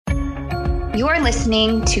You are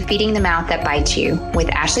listening to Feeding the Mouth That Bites You with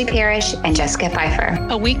Ashley Parrish and Jessica Pfeiffer,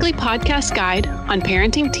 a weekly podcast guide on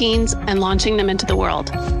parenting teens and launching them into the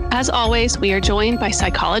world. As always, we are joined by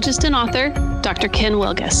psychologist and author, Dr. Ken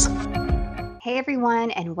Wilgus. Hey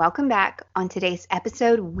everyone, and welcome back. On today's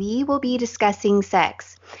episode, we will be discussing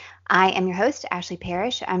sex. I am your host, Ashley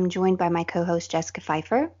Parrish. I'm joined by my co-host, Jessica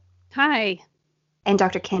Pfeiffer. Hi. And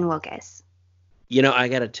Dr. Ken Wilgus. You know, I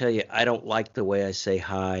got to tell you, I don't like the way I say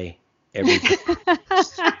hi every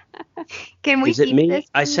time. Can we Is it keep me? this?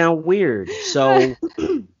 I sound weird, so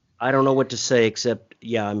I don't know what to say except,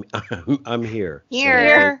 I'm here.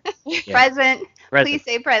 Here. So, yeah. Present. Present. Please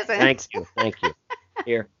say present. Thank you.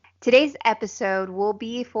 Here. Today's episode will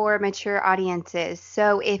be for mature audiences.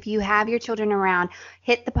 So if you have your children around,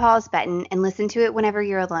 hit the pause button and listen to it whenever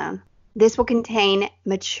you're alone. This will contain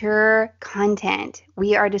mature content.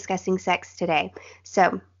 We are discussing sex today.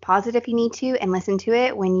 So pause it if you need to and listen to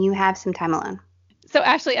it when you have some time alone. So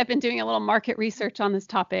Ashley, I've been doing a little market research on this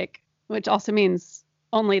topic, which also means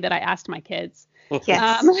only that I asked my kids.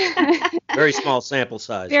 Yes. Very small sample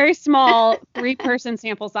size. Very small 3-person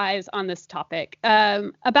sample size on this topic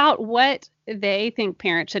about what they think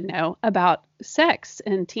parents should know about sex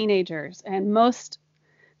and teenagers. And most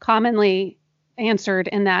commonly answered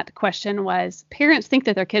in that question was parents think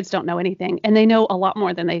that their kids don't know anything, and they know a lot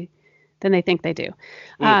more than they think they do.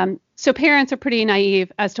 So parents are pretty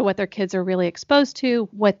naive as to what their kids are really exposed to,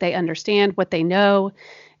 what they understand, what they know.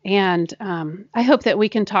 And I hope that we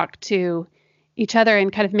can talk to each other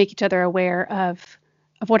and kind of make each other aware of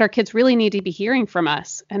what our kids really need to be hearing from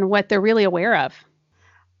us and what they're really aware of.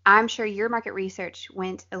 I'm sure your market research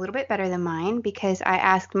went a little bit better than mine because I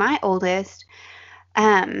asked my oldest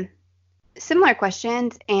similar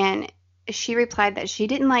questions, and she replied that she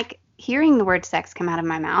didn't like hearing the word sex come out of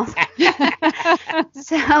my mouth.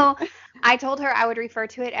 So I told her I would refer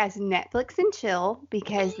to it as Netflix and chill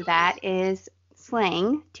because that is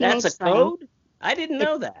slang. That's a slang. code? I didn't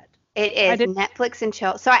know that. It is Netflix and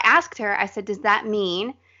chill. So I asked her, I said, does that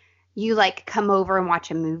mean you like come over and watch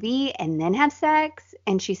a movie and then have sex?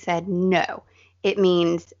 And she said, no, it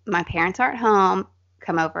means my parents aren't home,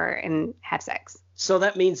 come over and have sex. So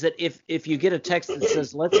that means that if you get a text that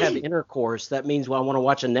says, let's have intercourse, that means, well, I want to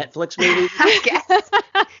watch a Netflix movie? I guess.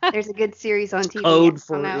 There's a good series on TV. Code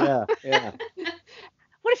for, yeah.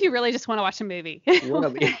 What if you really just want to watch a movie?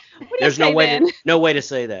 There's no way to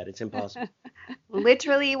say that. It's impossible.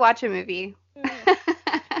 Literally watch a movie.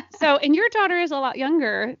 So, and your daughter is a lot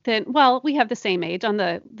younger than, well, we have the same age on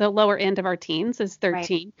the lower end of our teens is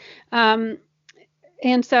 13. Right.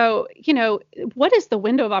 And so, you know, what is the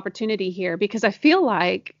window of opportunity here? Because I feel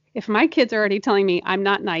like if my kids are already telling me I'm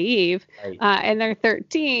not naive, right, and they're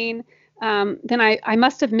 13, then I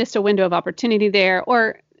must have missed a window of opportunity there,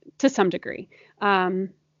 or to some degree.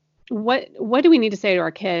 What do we need to say to our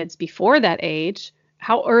kids before that age?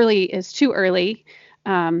 How early is too early?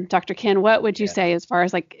 Dr. Ken, what would you say as far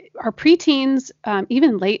as like our preteens,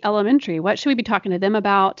 even late elementary? What should we be talking to them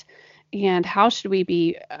about, and how should we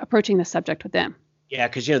be approaching the subject with them? Yeah,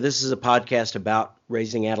 because, you know, this is a podcast about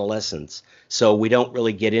raising adolescents, so we don't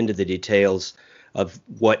really get into the details of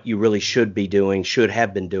what you really should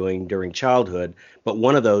have been doing during childhood. But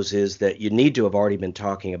one of those is that you need to have already been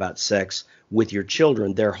talking about sex with your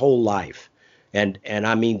children their whole life. And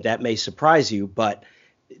I mean, that may surprise you, but,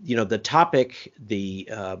 you know, the topic, the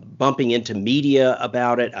bumping into media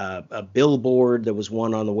about it, a billboard, there was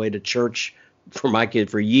one on the way to church for my kid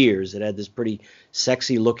for years. It had this pretty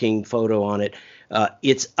sexy looking photo on it.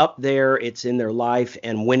 It's up there, it's in their life.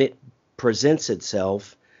 And when it presents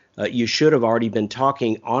itself, you should have already been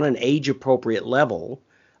talking on an age appropriate level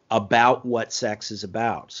about what sex is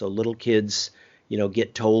about. So little kids, you know,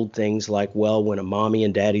 get told things like, well, when a mommy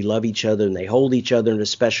and daddy love each other and they hold each other in a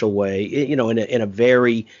special way, you know, in a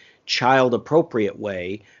very child appropriate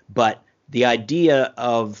way. But the idea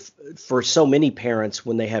for so many parents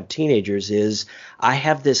when they have teenagers is, I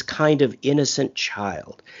have this kind of innocent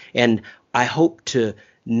child, and I hope to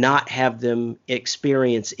not have them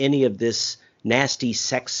experience any of this nasty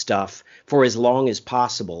sex stuff for as long as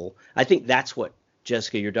possible. I think that's what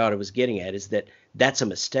Jessica, your daughter, was getting at, is that that's a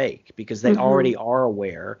mistake because they already are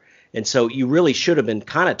aware. And so you really should have been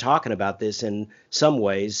kind of talking about this in some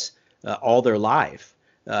ways all their life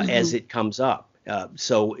as it comes up.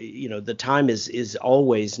 So, you know, the time is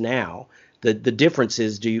always now. The difference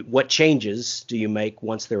is, what changes do you make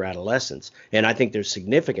once they're adolescents? And I think there's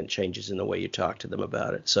significant changes in the way you talk to them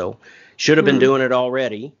about it. So should have been doing it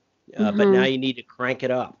already, but now you need to crank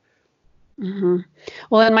it up.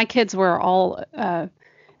 Well, and my kids were all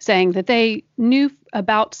saying that they knew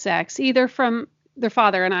about sex either from their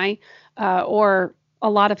father and I or a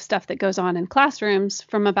lot of stuff that goes on in classrooms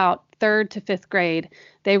from about 3rd to 5th grade.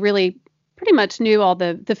 They really pretty much knew all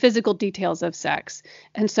the physical details of sex.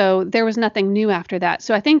 And so there was nothing new after that.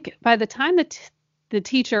 So I think by the time the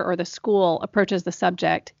teacher or the school approaches the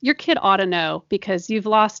subject, your kid ought to know, because you've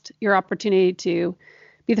lost your opportunity to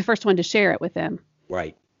be the first one to share it with them.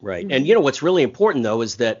 Right. And you know what's really important, though,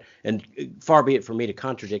 is that, and far be it from me to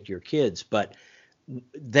contradict your kids, but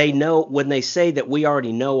they know when they say that we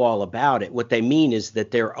already know all about it, what they mean is that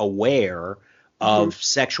they're aware of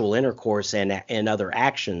sexual intercourse and other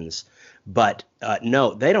actions. But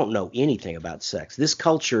no, they don't know anything about sex. This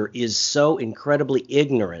culture is so incredibly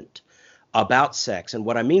ignorant about sex. And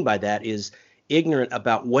what I mean by that is ignorant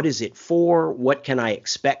about what is it for, what can I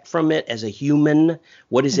expect from it as a human,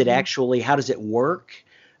 what is it actually, how does it work?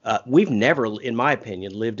 We've never, in my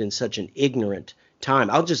opinion, lived in such an ignorant time.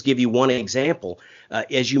 I'll just give you one example.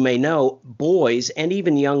 As you may know, boys and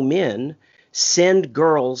even young men send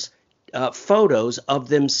girls photos of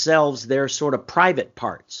themselves, their sort of private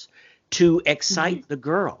parts, to excite the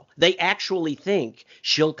girl. They actually think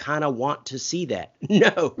she'll kind of want to see that.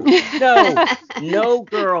 No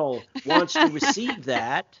girl wants to receive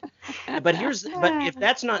that. But if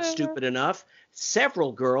that's not stupid enough,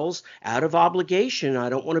 several girls, out of obligation, I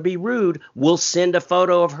don't want to be rude, will send a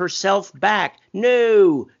photo of herself back.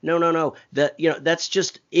 No. That's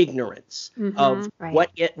just ignorance of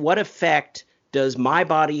what effect does my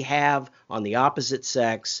body have on the opposite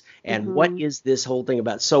sex, and what is this whole thing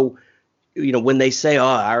about? So, when they say, "Oh,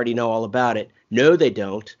 I already know all about it," no, they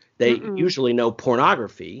don't. They usually know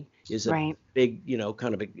pornography is a big,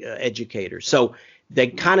 kind of educator. So they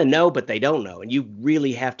kind of know, but they don't know. And you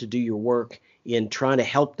really have to do your work in trying to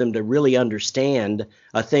help them to really understand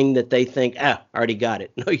a thing that they think, I already got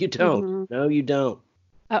it. No, you don't. No, you don't.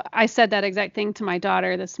 I said that exact thing to my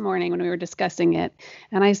daughter this morning when we were discussing it.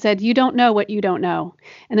 And I said, you don't know what you don't know.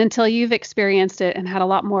 And until you've experienced it and had a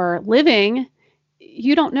lot more living,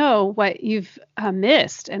 you don't know what you've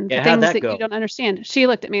missed and things that you don't understand. She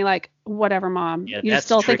looked at me like, whatever, Mom, you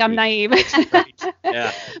still think I'm naive.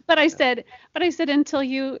 Yeah. But I said, until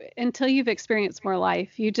you've experienced more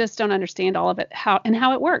life, you just don't understand all of it, how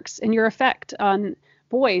it works, and your effect on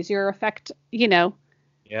boys, your effect,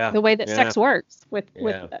 the way that sex works with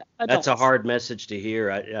adults. That's a hard message to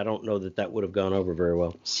hear. I don't know that would have gone over very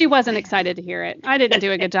well. She wasn't excited to hear it. I didn't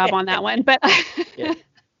do a good job on that one, but yeah.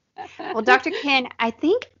 Well, Dr. Ken, I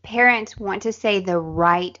think parents want to say the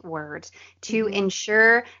right words to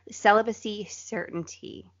ensure celibacy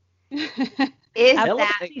certainty. Is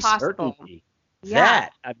that possible? Certainty.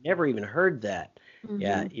 That I've never even heard that.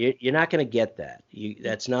 Yeah, you're not going to get that.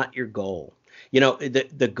 That's not your goal.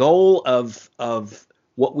 The goal of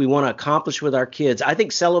what we want to accomplish with our kids. I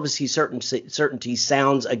think celibacy certainty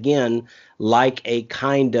sounds again like a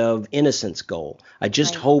kind of innocence goal. I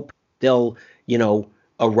just hope they'll,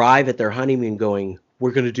 arrive at their honeymoon going,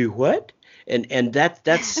 we're going to do what? And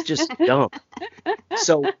that's just dumb.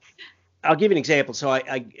 So I'll give you an example. So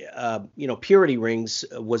I purity rings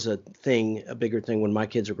was a bigger thing when my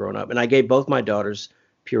kids were growing up. And I gave both my daughters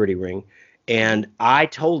purity ring. And I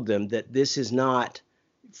told them that this is not,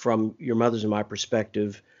 from your mother's and my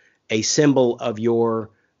perspective, a symbol of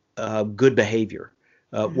your good behavior.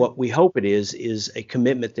 What we hope it is a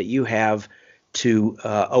commitment that you have to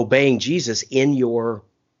obeying Jesus in your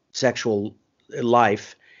sexual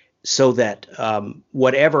life, so that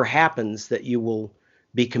whatever happens, that you will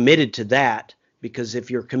be committed to that. Because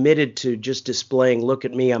if you're committed to just displaying, look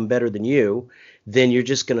at me, I'm better than you, then you're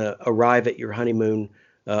just going to arrive at your honeymoon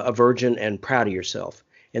a virgin and proud of yourself.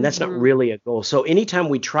 And that's not really a goal. So anytime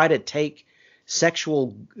we try to take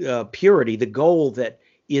sexual purity, the goal that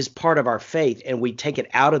is part of our faith, and we take it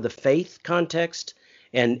out of the faith context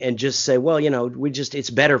and just say, well, it's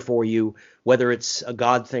better for you, whether it's a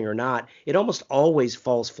God thing or not, it almost always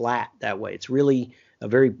falls flat that way. It's really a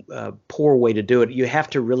very poor way to do it. You have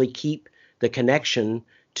to really keep the connection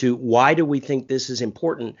to, why do we think this is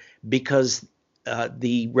important? Because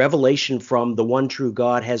the revelation from the one true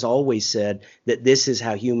God has always said that this is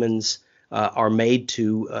how humans are made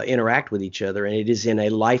to interact with each other, and it is in a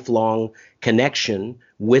lifelong connection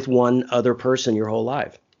with one other person your whole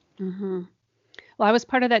life. Mm-hmm. Well, I was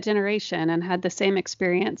part of that generation and had the same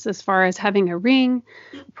experience as far as having a ring,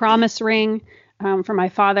 promise ring from my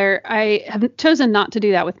father. I have chosen not to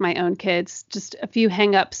do that with my own kids. Just a few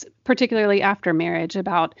hang-ups, particularly after marriage,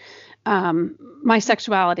 about my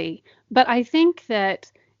sexuality. But I think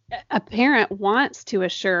that a parent wants to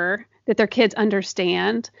assure that their kids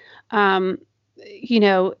understand,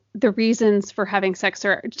 the reasons for having sex,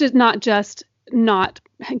 or just not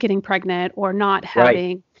getting pregnant or not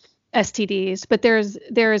having STDs, but there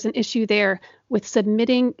is an issue there with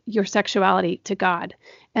submitting your sexuality to God.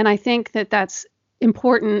 And I think that that's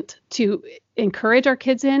important to encourage our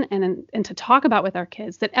kids in and to talk about with our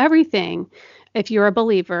kids, that everything, if you're a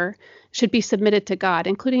believer, should be submitted to God,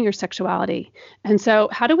 including your sexuality. And so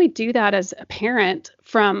how do we do that as a parent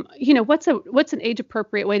from, what's an age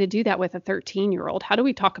appropriate way to do that with a 13-year-old? How do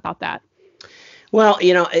we talk about that? Well,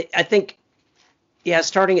 I think,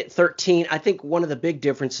 starting at 13, I think one of the big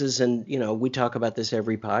differences, and, we talk about this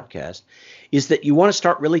every podcast, is that you want to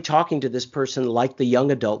start really talking to this person like the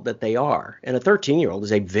young adult that they are. And a 13-year-old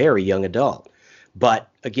is a very young adult. But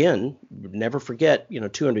again, never forget,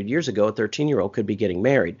 200 years ago, a 13-year-old could be getting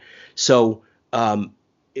married. So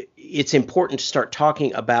it's important to start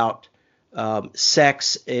talking about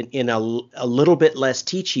sex in a little bit less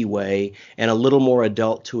teachy way and a little more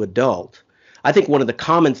adult to adult. I think one of the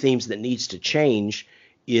common themes that needs to change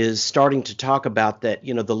is starting to talk about that,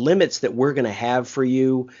 the limits that we're going to have for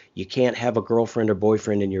you. You can't have a girlfriend or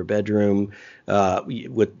boyfriend in your bedroom. I,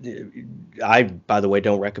 by the way,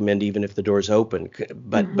 don't recommend even if the door's open.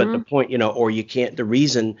 But the point, or you can't. The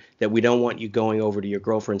reason that we don't want you going over to your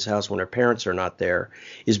girlfriend's house when her parents are not there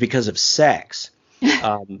is because of sex.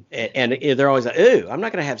 And they're always like, "Ooh, I'm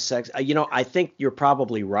not going to have sex." I think you're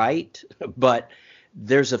probably right, but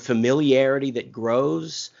there's a familiarity that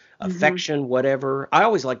grows. Affection, whatever. I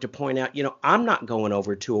always like to point out, I'm not going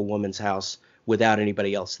over to a woman's house without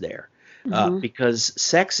anybody else there, because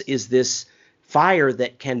sex is this fire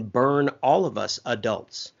that can burn all of us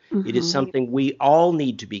adults. It is something we all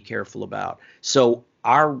need to be careful about. So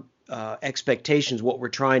our expectations, what we're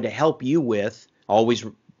trying to help you with, always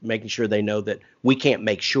making sure they know that we can't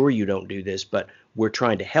make sure you don't do this, but we're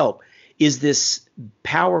trying to help, is this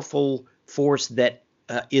powerful force that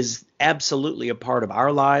is absolutely a part of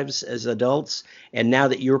our lives as adults. And now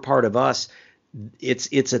that you're part of us,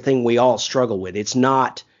 it's a thing we all struggle with. It's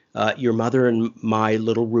not your mother and my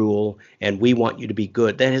little rule, and we want you to be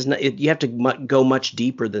good. That is not. You have to go much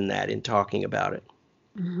deeper than that in talking about it.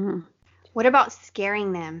 What about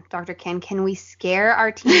scaring them, Dr. Ken? Can we scare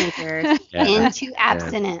our teenagers into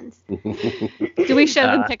abstinence? Do we show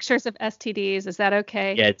them pictures of STDs? Is that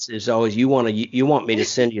okay? Yeah, it's always you want me to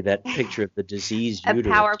send you that picture of the diseased uterus. A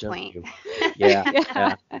PowerPoint.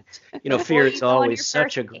 Yeah. Fear is always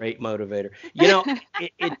such a great motivator.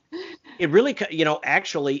 It really,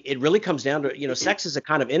 actually, it really comes down to, sex is a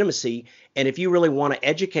kind of intimacy. And if you really want to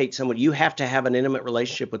educate someone, you have to have an intimate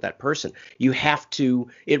relationship with that person. You have to,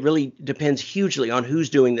 it really depends hugely on who's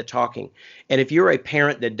doing the talking. And if you're a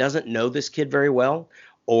parent that doesn't know this kid very well,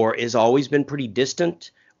 or has always been pretty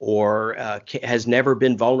distant, or has never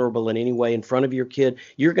been vulnerable in any way in front of your kid,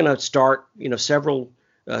 you're going to start, several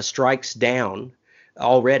strikes down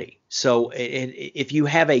already. So if you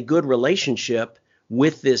have a good relationship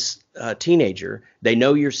with this teenager, they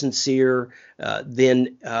know you're sincere,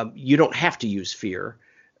 then you don't have to use fear.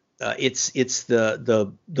 It's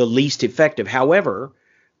the least effective. However,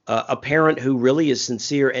 a parent who really is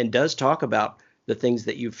sincere and does talk about the things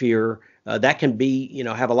that you fear, that can be,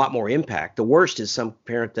 have a lot more impact. The worst is some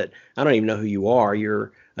parent that I don't even know who you are.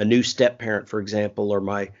 You're a new step parent, for example, or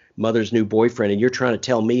my mother's new boyfriend, and you're trying to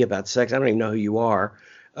tell me about sex. I don't even know who you are.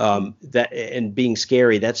 That and being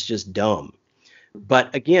scary, that's just dumb.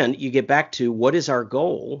 But again, you get back to what is our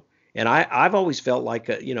goal? And I've always felt like,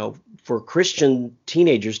 for Christian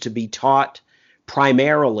teenagers to be taught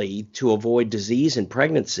primarily to avoid disease and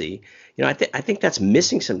pregnancy, I think that's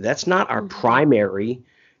missing something. That's not our primary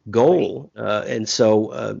goal. And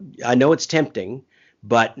so I know it's tempting,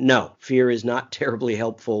 but no, fear is not terribly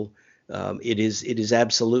helpful. It is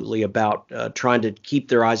absolutely about trying to keep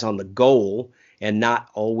their eyes on the goal and not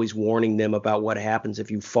always warning them about what happens if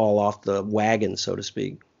you fall off the wagon, so to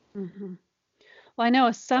speak. Well, I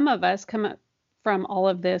know some of us come up from all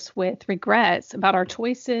of this with regrets about our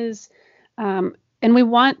choices. And we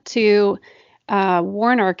want to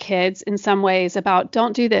warn our kids in some ways about,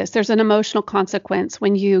 don't do this. There's an emotional consequence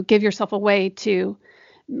when you give yourself away to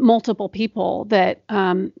multiple people that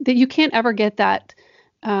you can't ever get that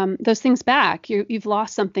those things back. You've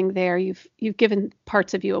lost something there. You've given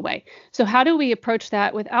parts of you away. So how do we approach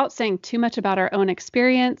that without saying too much about our own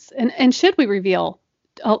experience? And should we reveal,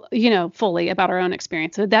 fully about our own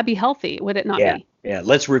experience? Would that be healthy? Would it not be? Yeah.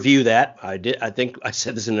 Let's review that. I think I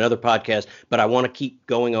said this in another podcast, but I want to keep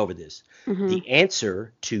going over this. The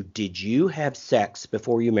answer to did you have sex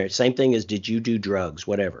before you married? Same thing as did you do drugs,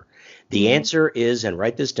 whatever. The answer is, and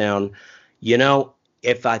write this down,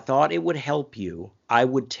 if I thought it would help you, I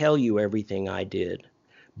would tell you everything I did.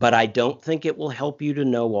 But I don't think it will help you to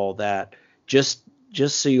know all that. Just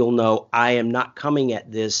just so you'll know, I am not coming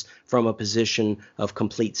at this from a position of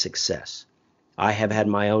complete success. I have had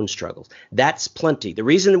my own struggles. That's plenty. The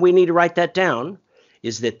reason we need to write that down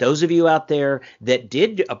is that those of you out there that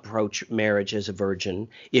did approach marriage as a virgin,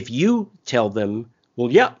 if you tell them,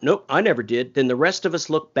 well, yeah, nope, I never did, then the rest of us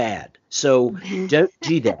look bad. So don't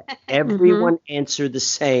do that. Everyone answer the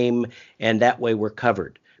same, and that way we're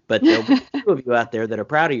covered. But there'll be a few of you out there that are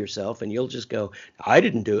proud of yourself, and you'll just go, I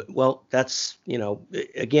didn't do it. Well, that's,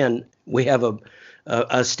 again, we have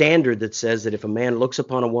a standard that says that if a man looks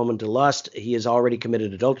upon a woman to lust, he has already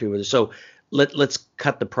committed adultery with her. So let's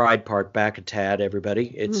cut the pride part back a tad, everybody.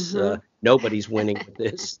 It's nobody's winning with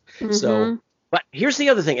this. So, but here's the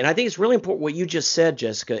other thing, and I think it's really important what you just said,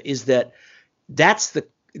 Jessica, is that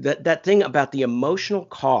that thing about the emotional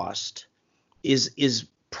cost is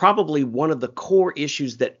probably one of the core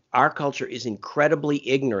issues that our culture is incredibly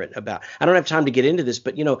ignorant about. I don't have time to get into this,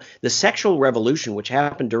 but the sexual revolution, which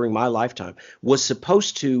happened during my lifetime, was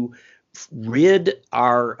supposed to rid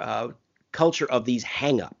our culture of these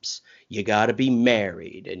hang-ups. You got to be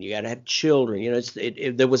married and you got to have children.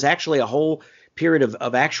 There was actually a whole period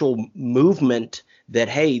of actual movement that,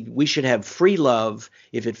 hey, we should have free love.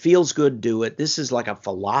 If it feels good, do it. This is like a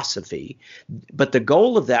philosophy. But the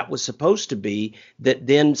goal of that was supposed to be that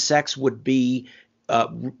then sex would be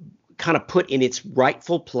kind of put in its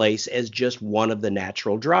rightful place as just one of the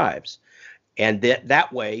natural drives. And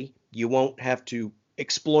that way you won't have to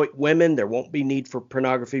exploit women. There won't be need for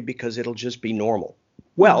pornography because it'll just be normal.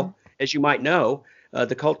 Well, as you might know,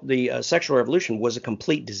 the sexual revolution was a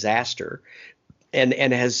complete disaster. And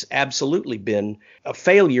has absolutely been a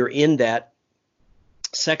failure in that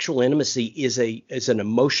sexual intimacy is an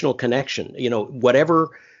emotional connection. Whatever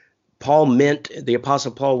Paul meant, the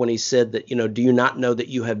Apostle Paul, when he said that, do you not know that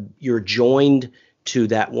you're joined to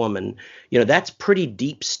that woman? That's pretty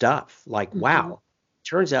deep stuff. Like, wow,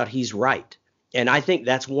 turns out he's right. And I think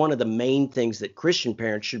that's one of the main things that Christian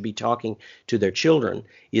parents should be talking to their children,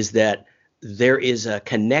 is that there is a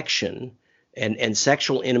connection. And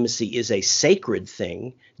sexual intimacy is a sacred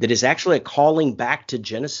thing that is actually a calling back to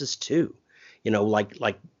Genesis 2.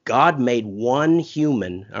 Like God made one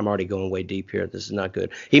human. I'm already going way deep here. This is not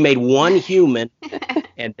good. He made one human,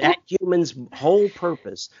 and that human's whole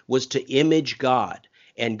purpose was to image God.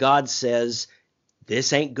 And God says,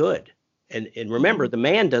 this ain't good. And remember, the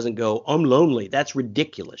man doesn't go, I'm lonely. That's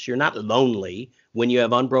ridiculous. You're not lonely when you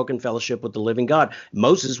have unbroken fellowship with the living God.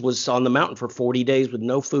 Moses was on the mountain for 40 days with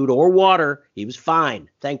no food or water. He was fine.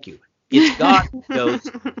 Thank you. It's God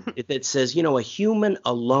that says, a human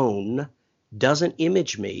alone doesn't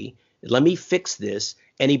image me. Let me fix this.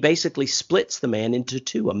 And he basically splits the man into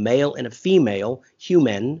two, a male and a female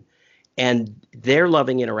human. And their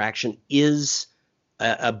loving interaction is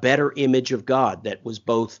a better image of God that was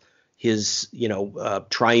both his,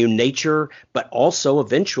 triune nature, but also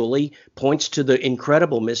eventually points to the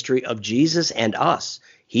incredible mystery of Jesus and us.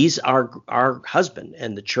 He's our husband,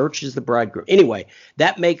 and the church is the bridegroom. Anyway,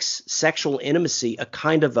 that makes sexual intimacy a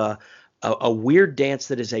kind of a weird dance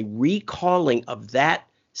that is a recalling of that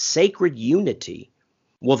sacred unity.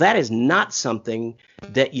 Well, that is not something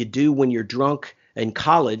that you do when you're drunk in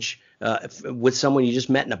college with someone you just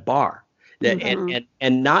met in a bar.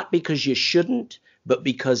 And not because you shouldn't, but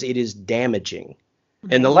because it is damaging.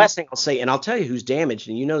 And the last thing I'll say, and I'll tell you who's damaged,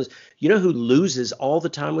 and this, who loses all the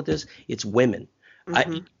time with this? It's women.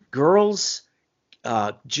 Girls,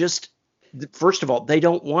 first of all, they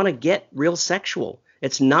don't want to get real sexual.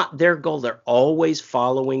 It's not their goal. They're always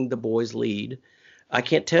following the boy's lead. I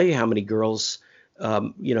can't tell you how many girls,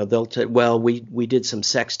 they'll say, well, we did some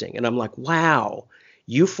sexting. And I'm like, wow,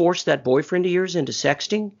 you forced that boyfriend of yours into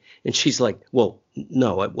sexting? And she's like, well,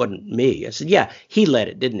 no, it wasn't me. I said, yeah, he let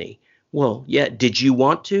it, didn't he? Well, yeah. Did you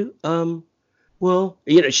want to? Well,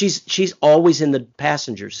 she's always in the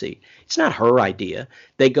passenger seat. It's not her idea.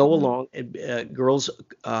 They go along. Girls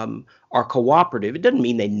are cooperative. It doesn't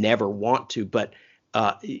mean they never want to, but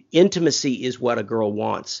intimacy is what a girl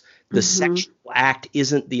wants. The sexual act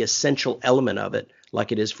isn't the essential element of it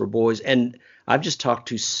like it is for boys. And I've just talked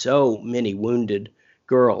to so many wounded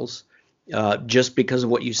girls just because of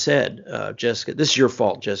what you said, Jessica. This is your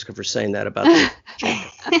fault, Jessica, for saying that about this.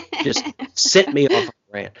 Just sent me off on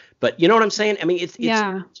a rant. But you know what I'm saying? I mean, it's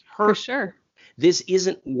her. For sure. This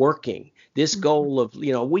isn't working. This goal of,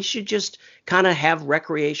 we should just kind of have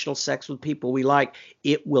recreational sex with people we like.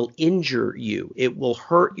 It will injure you. It will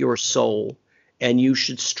hurt your soul. And you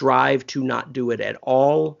should strive to not do it at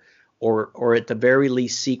all, or at the very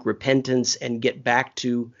least seek repentance and get back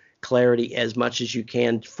to clarity as much as you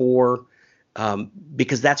can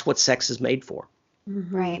because that's what sex is made for.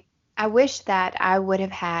 Right. I wish that I would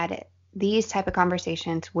have had these type of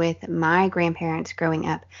conversations with my grandparents growing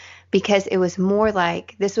up, because it was more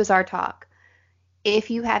like, this was our talk.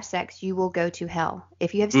 If you have sex, you will go to hell.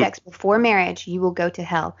 If you have sex before marriage, you will go to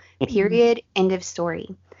hell. Period. End of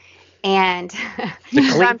story. And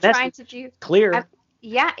so I'm trying to do clear.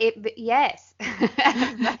 Yes.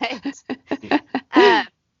 But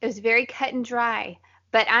it was very cut and dry.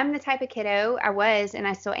 But I'm the type of kiddo, I was, and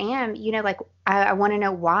I still am, like I want to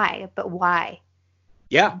know why, but why?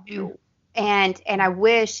 Yeah. And I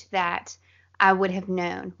wish that I would have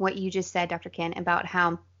known what you just said, Dr. Ken, about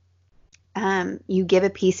how you give a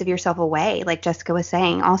piece of yourself away, like Jessica was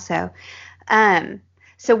saying also.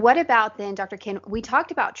 So what about then, Dr. Ken, we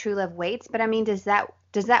talked about true love waits, but I mean, does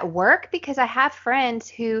that work? Because I have friends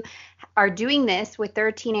who are doing this with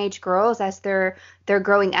their teenage girls as they're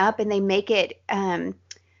growing up, and they make it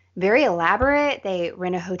very elaborate. They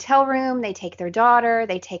rent a hotel room, they take their daughter,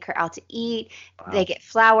 they take her out to eat, they get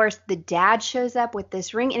flowers, the dad shows up with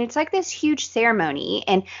this ring, and it's like this huge ceremony.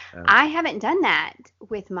 And I haven't done that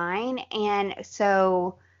with mine, and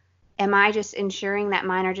so am I just ensuring that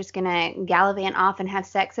mine are just gonna gallivant off and have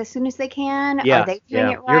sex as soon as they can? Yeah, are they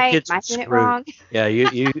doing it right? Am I doing it wrong? Yeah, you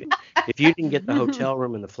if you didn't get the hotel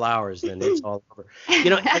room and the flowers, then it's all over.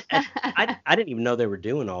 I didn't even know they were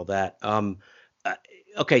doing all that.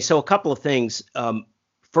 Okay, so a couple of things.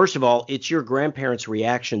 First of all, it's your grandparents'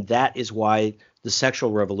 reaction. That is why the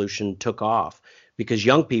sexual revolution took off, because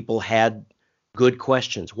young people had good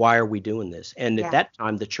questions. Why are we doing this? And at that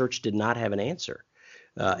time, the church did not have an answer.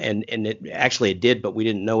 And it did, but we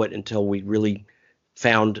didn't know it until we really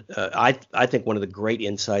found. I think one of the great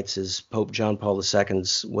insights is Pope John Paul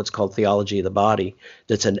II's what's called Theology of the Body.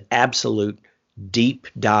 That's an absolute deep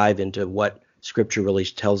dive into what Scripture really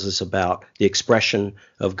tells us about the expression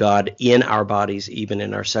of God in our bodies, even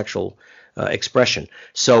in our sexual expression.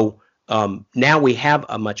 So now we have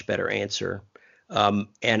a much better answer.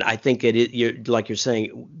 And I think like you're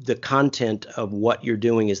saying, the content of what you're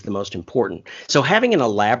doing is the most important. So having an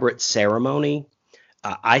elaborate ceremony,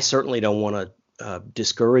 I certainly don't want to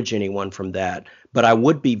discourage anyone from that, but I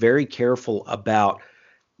would be very careful about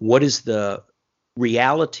what is the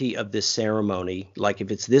reality of this ceremony. Like,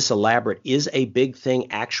 if it's this elaborate, is a big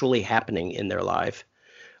thing actually happening in their life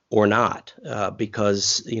or not?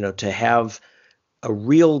 Because, to have a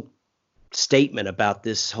real statement about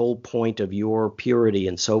this whole point of your purity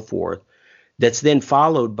and so forth, that's then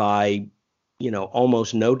followed by,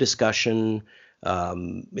 almost no discussion,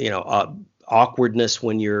 awkwardness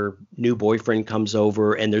when your new boyfriend comes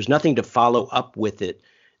over and there's nothing to follow up with it,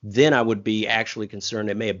 then I would be actually concerned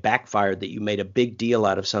it may have backfired, that you made a big deal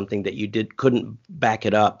out of something that you couldn't back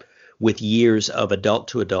it up with years of adult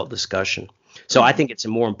to adult discussion. So I think it's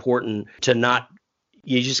more important to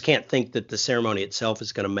you just can't think that the ceremony itself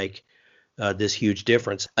is going to make this huge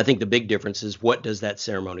difference. I think the big difference is, what does that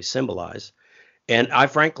ceremony symbolize? And I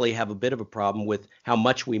frankly have a bit of a problem with how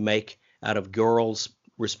much we make out of girls'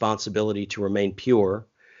 responsibility to remain pure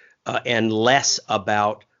and less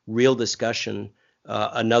about real discussion.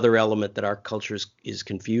 Another element that our culture is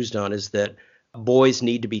confused on is that boys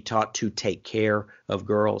need to be taught to take care of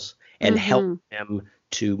girls and help them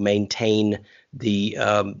to maintain the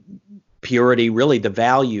purity, really the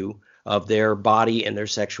value of their body and their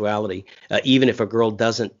sexuality. Even if a girl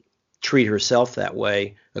doesn't treat herself that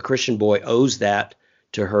way, a Christian boy owes that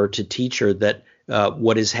to her, to teach her that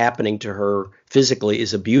what is happening to her physically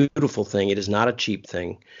is a beautiful thing. It is not a cheap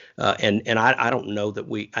thing. And I don't know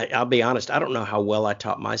that I'll be honest, I don't know how well I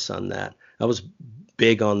taught my son that. I was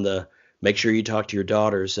big on the make sure you talk to your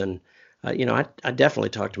daughters. And, I definitely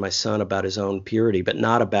talked to my son about his own purity, but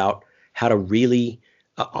not about how to really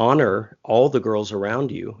honor all the girls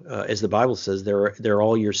around you. As the Bible says, they're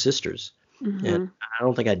all your sisters. And I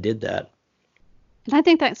don't think I did that. And I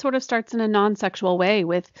think that sort of starts in a non-sexual way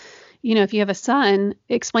with, if you have a son,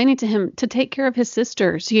 explaining to him to take care of his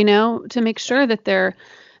sisters, to make sure that they're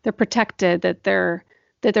protected, that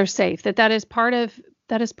they're safe, that is part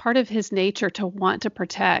of his nature to want to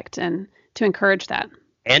protect and to encourage that.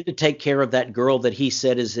 And to take care of that girl that he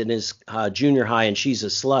said is in his junior high and she's a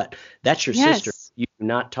slut. That's your sister. You do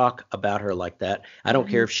not talk about her like that. I don't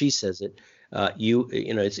care if she says it.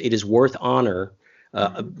 It is worth honor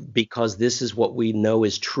because this is what we know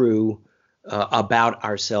is true about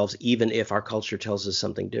ourselves, even if our culture tells us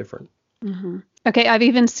something different. Okay, I've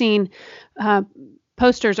even seen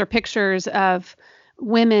posters or pictures of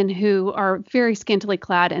women who are very scantily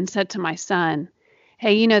clad and said to my son,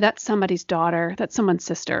 hey, that's somebody's daughter, that's someone's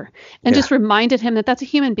sister, and just reminded him that that's a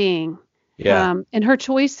human being. Yeah. And her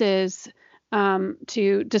choices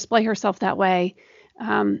to display herself that way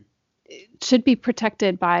should be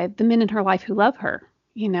protected by the men in her life who love her.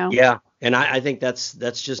 Yeah. And I think that's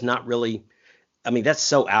just not really, I mean, that's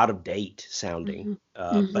so out of date sounding,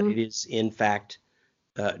 but it is in fact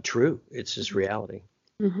true. It's just reality.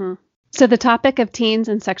 So the topic of teens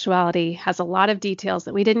and sexuality has a lot of details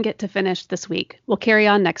that we didn't get to finish this week. We'll carry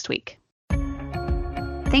on next week.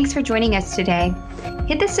 Thanks for joining us today.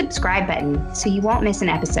 Hit the subscribe button so you won't miss an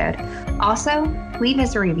episode. Also, leave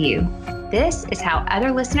us a review. This is how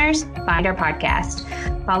other listeners find our podcast.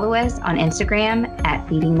 Follow us on Instagram at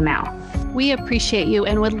Feeding the Mouth. We appreciate you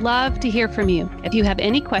and would love to hear from you. If you have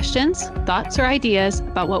any questions, thoughts, or ideas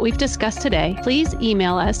about what we've discussed today, please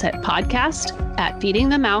email us at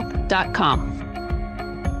podcast@feedingthemouth.com.